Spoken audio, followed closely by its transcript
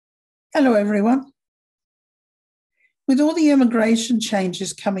Hello, everyone. With all the immigration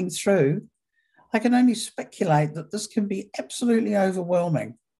changes coming through, I can only speculate that this can be absolutely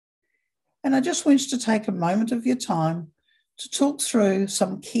overwhelming. And I just want you to take a moment of your time to talk through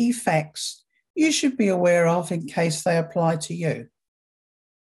some key facts you should be aware of in case they apply to you.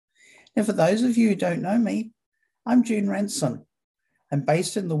 Now, for those of you who don't know me, I'm Ranson. I'm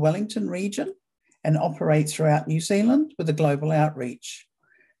based in the Wellington region and operate throughout New Zealand with a global outreach.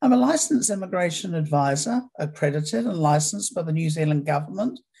 I'm a licensed immigration advisor, accredited and licensed by the New Zealand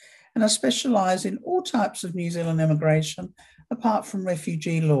government, and I specialise in all types of New Zealand immigration apart from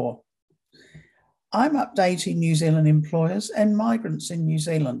refugee law. I'm updating New Zealand employers and migrants in New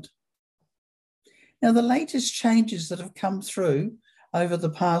Zealand. Now, the latest changes that have come through over the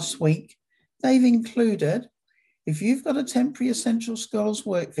past week, they've included, if you've got a temporary essential skills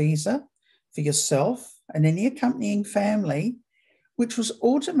work visa for yourself and any accompanying family, which was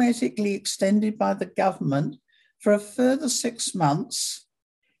automatically extended by the government for a further 6 months,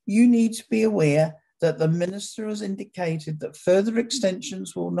 you need to be aware that the Minister has indicated that further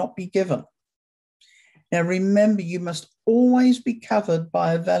extensions will not be given. Now, remember, you must always be covered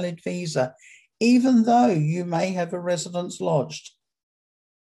by a valid visa, even though you may have a residence lodged.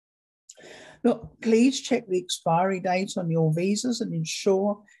 Look, please check the expiry date on your visas and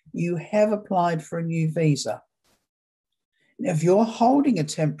ensure you have applied for a new visa. If you're holding a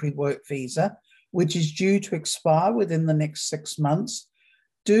temporary work visa, which is due to expire within the next 6 months,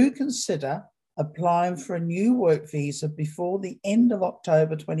 do consider applying for a new work visa before the end of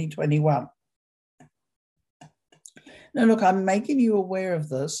October 2021. Now, look, I'm making you aware of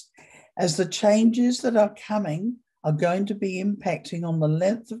this as the changes that are coming are going to be impacting on the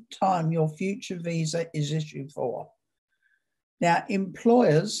length of time your future visa is issued for. Now,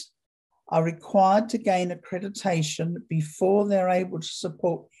 employers are required to gain accreditation before they're able to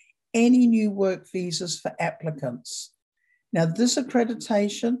support any new work visas for applicants. Now, this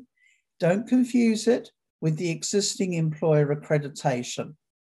accreditation, don't confuse it with the existing employer accreditation.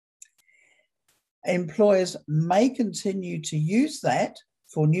 Employers may continue to use that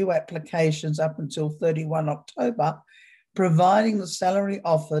for new applications up until 31 October, providing the salary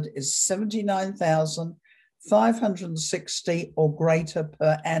offered is $79,560 or greater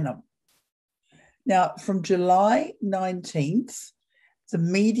per annum. Now, from July 19th, the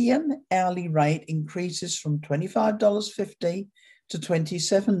median hourly rate increases from $25.50 to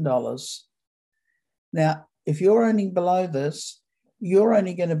 $27. Now, if you're earning below this, you're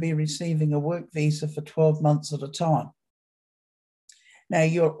only going to be receiving a work visa for 12 months at a time. Now,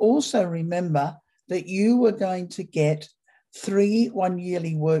 you'll also remember that you were going to get 3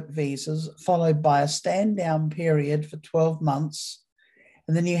 one-yearly work visas followed by a stand-down period for 12 months,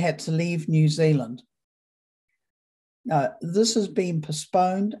 and then you had to leave New Zealand. Now, this has been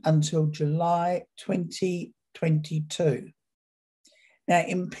postponed until July 2022. Now,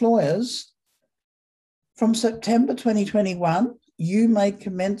 employers, from September 2021, you may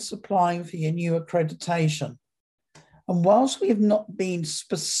commence applying for your new accreditation. And whilst we have not been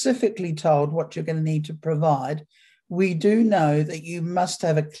specifically told what you're going to need to provide, we do know that you must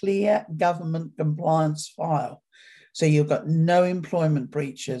have a clear government compliance file. So you've got no employment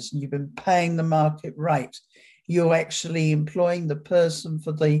breaches, and you've been paying the market rate. You're actually employing the person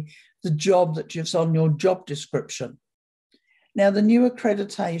for the job that is on your job description. Now, the new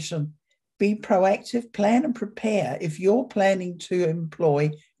accreditation, be proactive, plan and prepare if you're planning to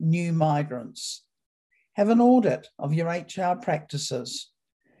employ new migrants. Have an audit of your HR practices.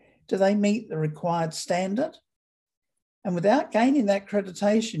 Do they meet the required standard? And without gaining that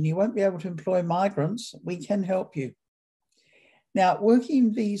accreditation, you won't be able to employ migrants. We can help you. Now,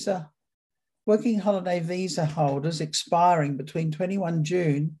 working holiday visa holders expiring between 21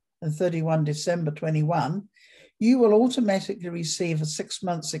 June and 31 December 21, you will automatically receive a 6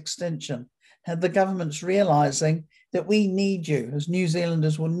 months extension. And the government's realising that we need you, as New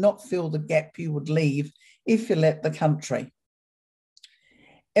Zealanders will not fill the gap you would leave if you left the country.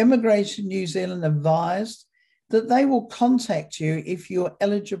 Immigration New Zealand advised that they will contact you if you're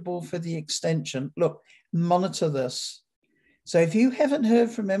eligible for the extension. Look, monitor this. So if you haven't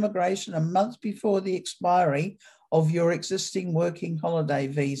heard from immigration a month before the expiry of your existing working holiday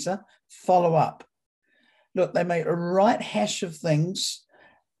visa, follow up. Look, they make a right hash of things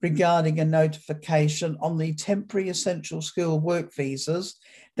regarding a notification on the temporary essential skill work visas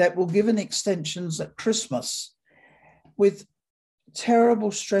that will give an extensions at Christmas, with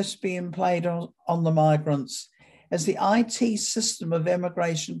terrible stress being played on the migrants, as the IT system of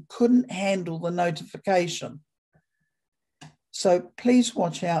immigration couldn't handle the notification. So please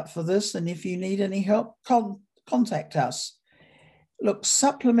watch out for this, and if you need any help, contact us. Look,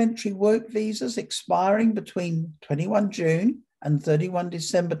 supplementary work visas expiring between 21 June and 31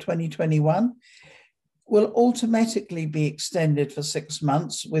 December 2021 will automatically be extended for 6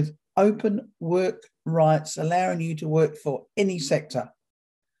 months with open work rights, allowing you to work for any sector.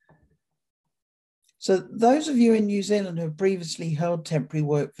 So those of you in New Zealand who have previously held temporary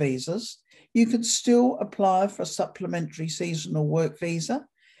work visas, you can still apply for a supplementary seasonal work visa,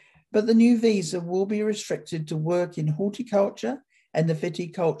 but the new visa will be restricted to work in horticulture and the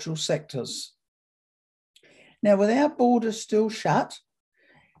viticultural sectors. Now, with our borders still shut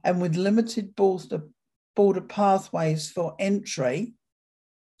and with limited border pathways for entry,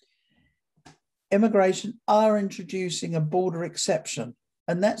 immigration are introducing a border exception,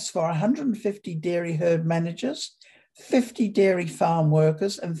 and that's for 150 dairy herd managers, 50 dairy farm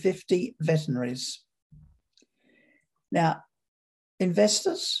workers, and 50 veterinaries. Now,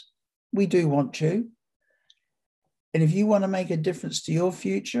 investors, we do want you. And if you want to make a difference to your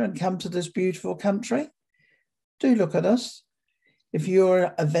future and come to this beautiful country, do look at us. If you're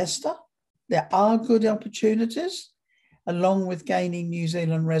an investor, there are good opportunities, along with gaining New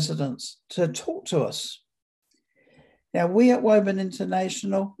Zealand residents, to talk to us. Now, we at Woburn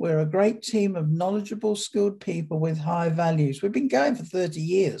International, we're a great team of knowledgeable, skilled people with high values. We've been going for 30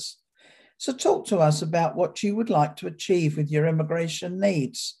 years. So talk to us about what you would like to achieve with your immigration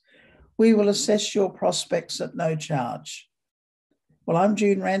needs. We will assess your prospects at no charge. Well, I'm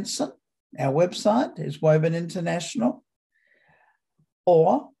June Ranson. Our website is Woburn International,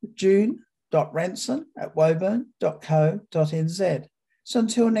 or june.ranson@woburn.co.nz. So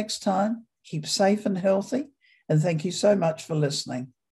until next time, keep safe and healthy, and thank you so much for listening.